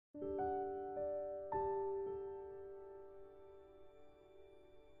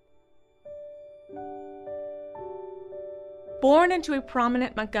Born into a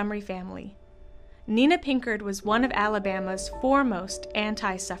prominent Montgomery family, Nina Pinckard was one of Alabama's foremost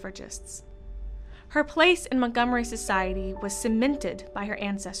anti-suffragists. Her place in Montgomery society was cemented by her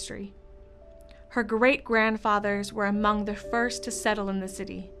ancestry. Her great-grandfathers were among the first to settle in the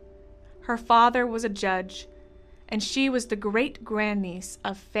city. Her father was a judge, and she was the great-grandniece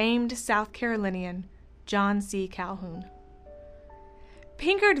of famed South Carolinian John C. Calhoun.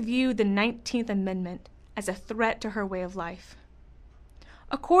 Pinckard viewed the 19th Amendment as a threat to her way of life.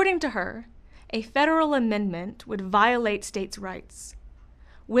 According to her, a federal amendment would violate states' rights.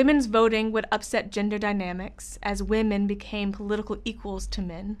 Women's voting would upset gender dynamics as women became political equals to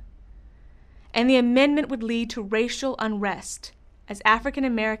men. And the amendment would lead to racial unrest as African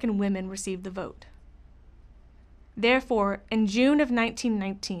American women received the vote. Therefore, in June of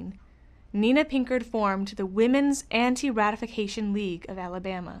 1919, Nina Pinckard formed the Women's Anti-Ratification League of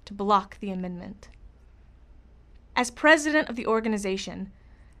Alabama to block the amendment. As president of the organization,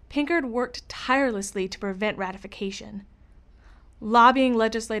 Pinckard worked tirelessly to prevent ratification, lobbying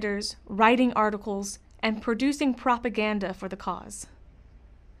legislators, writing articles, and producing propaganda for the cause.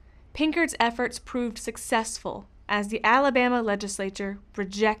 Pinckard's efforts proved successful as the Alabama legislature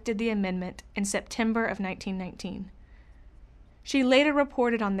rejected the amendment in September of 1919. She later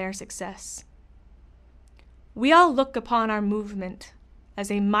reported on their success. "We all look upon our movement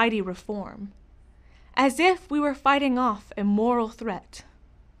as a mighty reform, as if we were fighting off a moral threat.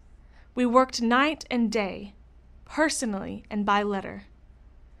 We worked night and day, personally and by letter.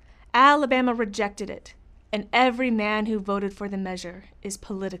 Alabama rejected it, and every man who voted for the measure is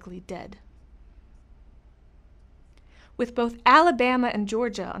politically dead." With both Alabama and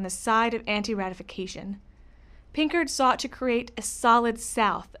Georgia on the side of anti-ratification, Pinckard sought to create a solid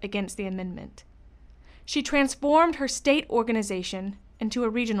South against the amendment. She transformed her state organization into a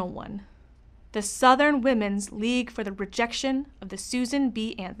regional one, the Southern Women's League for the Rejection of the Susan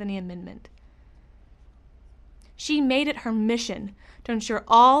B. Anthony Amendment. She made it her mission to ensure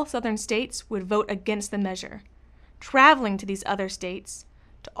all Southern states would vote against the measure, traveling to these other states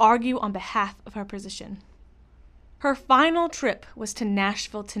to argue on behalf of her position. Her final trip was to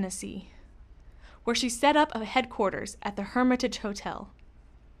Nashville, Tennessee, where she set up a headquarters at the Hermitage Hotel.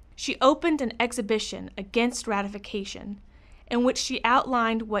 She opened an exhibition against ratification in which she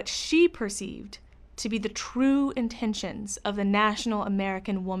outlined what she perceived to be the true intentions of the National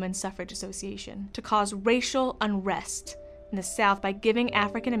American Woman Suffrage Association to cause racial unrest in the South by giving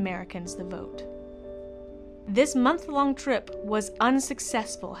African Americans the vote. This month-long trip was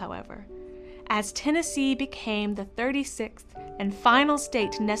unsuccessful, however, as Tennessee became the 36th and final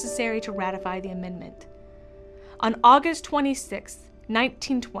state necessary to ratify the amendment. On August 26,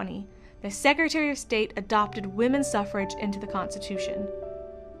 1920, the Secretary of State adopted women's suffrage into the Constitution.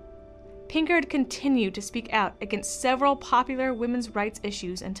 Pinckard continued to speak out against several popular women's rights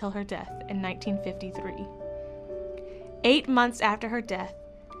issues until her death in 1953. 8 months after her death,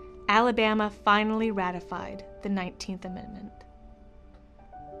 Alabama finally ratified the 19th Amendment.